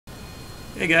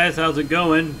Hey guys, how's it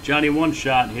going? Johnny One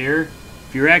Shot here.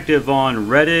 If you're active on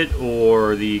Reddit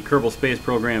or the Kerbal Space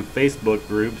Program Facebook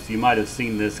groups, you might have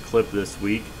seen this clip this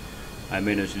week. I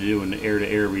managed to do an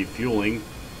air-to-air refueling,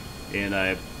 and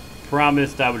I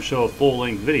promised I would show a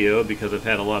full-length video because I've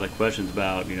had a lot of questions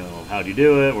about, how do you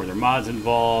do it? Were there mods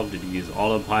involved? Did you use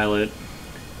autopilot?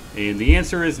 And the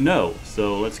answer is no,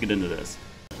 so let's get into this.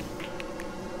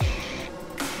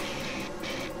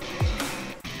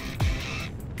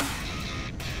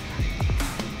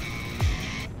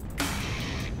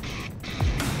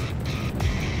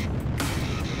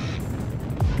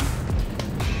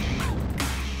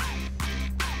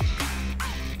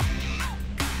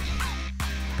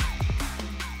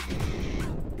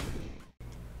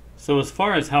 So as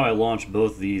far as how I launched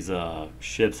both these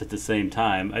ships at the same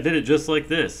time, I did it just like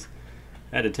this.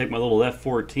 I had to take my little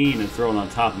F-14 and throw it on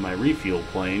top of my refuel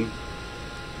plane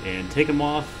and take them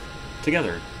off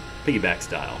together, piggyback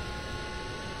style.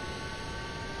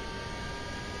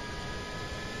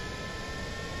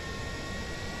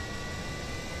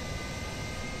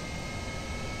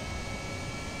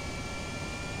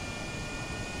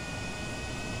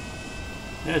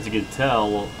 As you can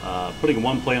tell, putting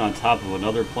one plane on top of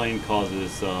another plane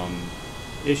causes some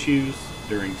issues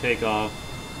during takeoff.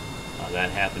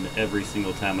 That happened every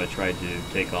single time I tried to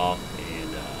take off, and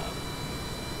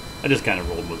I just kind of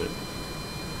rolled with it.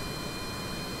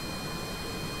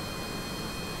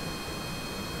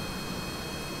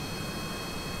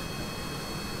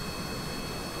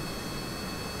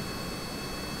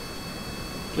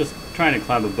 Just trying to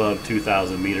climb above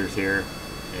 2,000 meters here,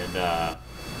 and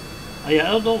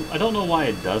yeah, I don't know why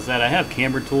it does that. I have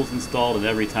camber tools installed, and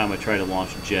every time I try to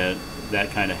launch a jet, that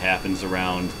kind of happens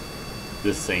around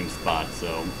this same spot,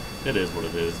 so it is what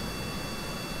it is.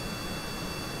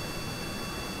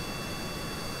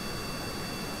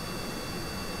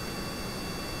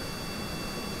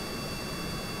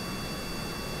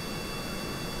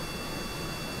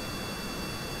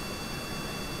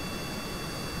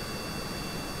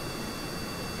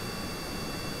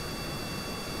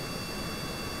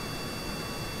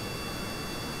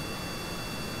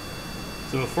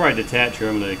 So before I detach here,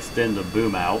 I'm going to extend the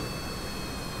boom out.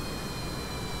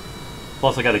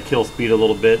 Plus I got to kill speed a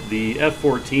little bit. The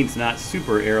F-14 is not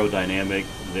super aerodynamic,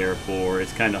 therefore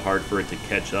it's kind of hard for it to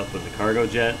catch up with the cargo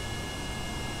jet.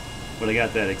 But I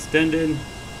got that extended.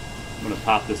 I'm going to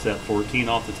pop this F-14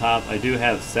 off the top. I do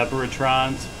have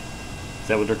separatrons. Is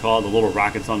that what they're called? The little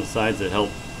rockets on the sides that help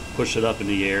push it up in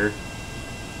the air.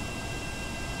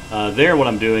 There what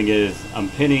I'm doing is I'm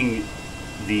pinning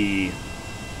the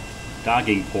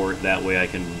docking port, that way I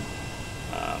can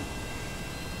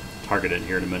target it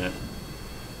here in a minute.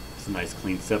 It's a nice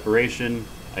clean separation.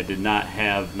 I did not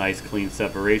have nice clean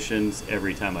separations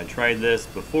every time I tried this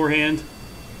beforehand,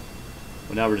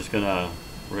 but now we're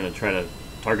gonna try to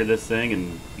target this thing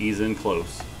and ease in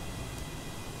close.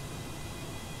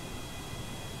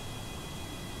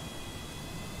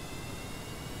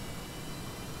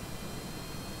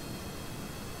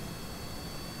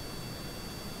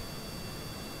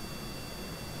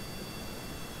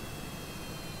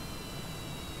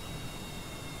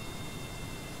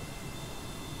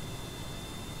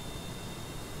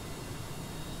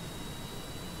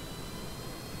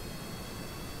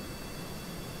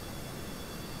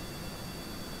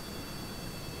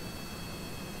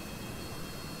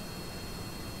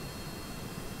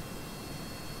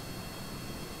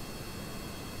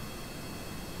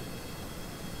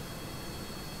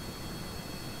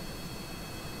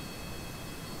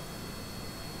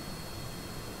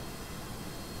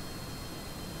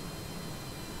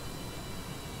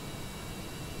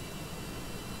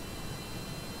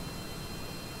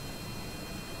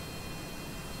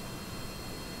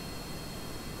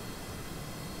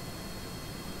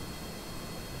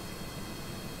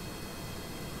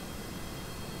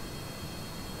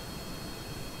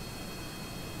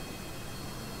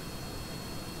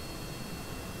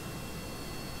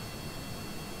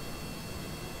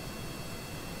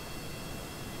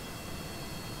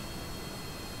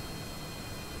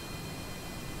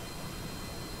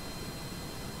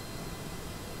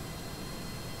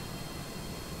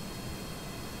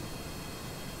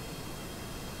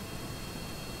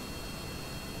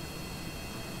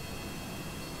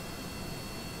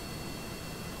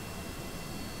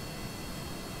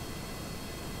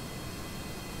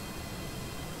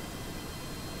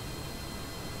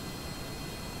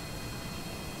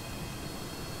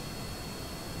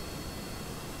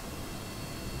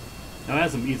 Now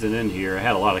as I'm easing in here, I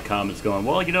had a lot of comments going,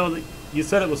 well, you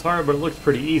said it was hard, but it looks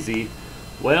pretty easy.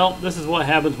 Well, this is what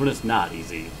happens when it's not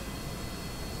easy.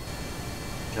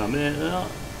 Come in,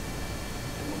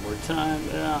 one more time.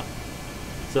 Yeah.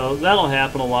 So that'll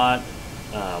happen a lot.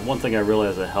 One thing I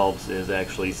realize that helps is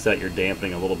actually set your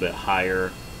dampening a little bit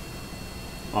higher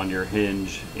on your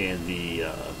hinge and the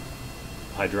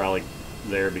hydraulic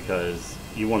there, because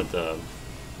you want it to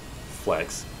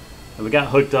flex. And we got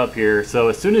hooked up here, so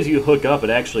as soon as you hook up, it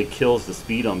actually kills the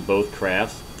speed on both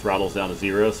crafts, throttles down to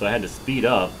 0, so I had to speed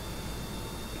up,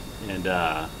 and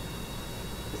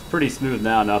it's pretty smooth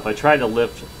now. Now if I tried to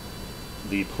lift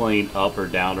the plane up or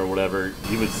down or whatever,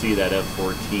 you would see that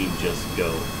F-14 just go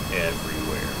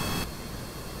everywhere.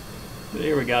 But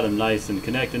here we got them nice and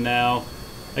connected now.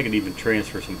 I could even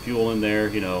transfer some fuel in there,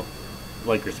 you know,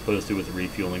 like you're supposed to with a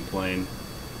refueling plane.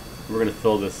 We're going to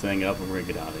fill this thing up and we're going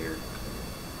to get out of here.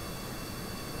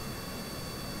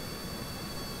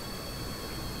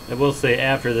 I will say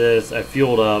after this, I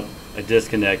fueled up, I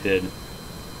disconnected.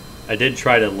 I did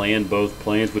try to land both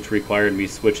planes, which required me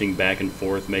switching back and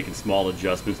forth, making small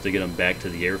adjustments to get them back to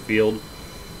the airfield.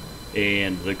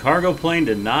 And the cargo plane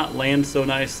did not land so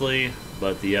nicely,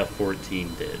 but the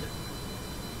F-14 did.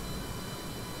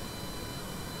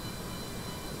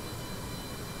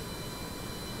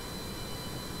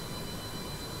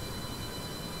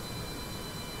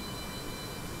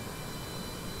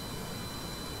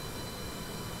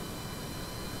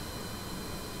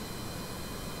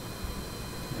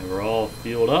 And we're all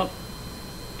fueled up,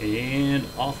 and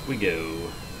off we go.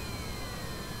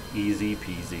 Easy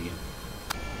peasy.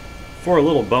 For a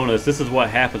little bonus, this is what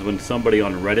happens when somebody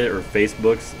on Reddit or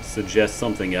Facebook suggests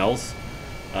something else.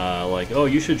 Like, oh,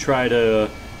 you should try to,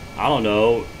 I don't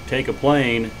know, take a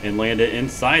plane and land it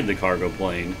inside the cargo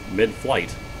plane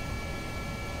mid-flight.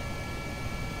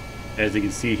 As you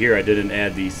can see here, I didn't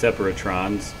add the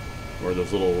separatrons, or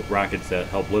those little rockets that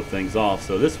help lift things off,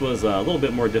 so this was a little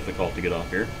bit more difficult to get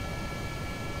off here.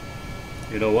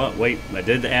 You know what? Wait, I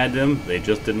did add them, they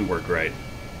just didn't work right.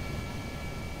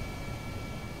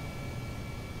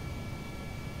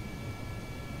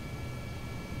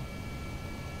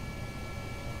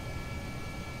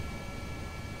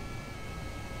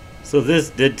 So this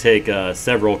did take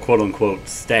several quote-unquote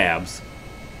stabs,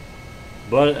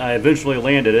 but I eventually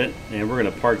landed it, and we're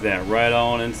going to park that right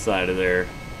on inside of there.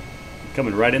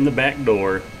 Coming right in the back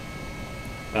door.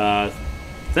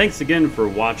 Thanks again for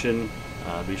watching.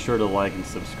 Be sure to like and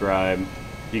subscribe.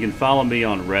 You can follow me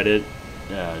on Reddit,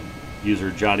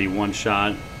 user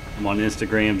Johnny1Shot. I'm on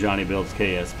Instagram,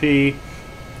 JohnnyBuildsKSP.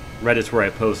 Reddit's where I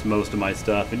post most of my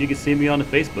stuff, and you can see me on the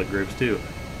Facebook groups too.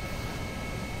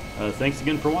 Thanks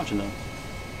again for watching though.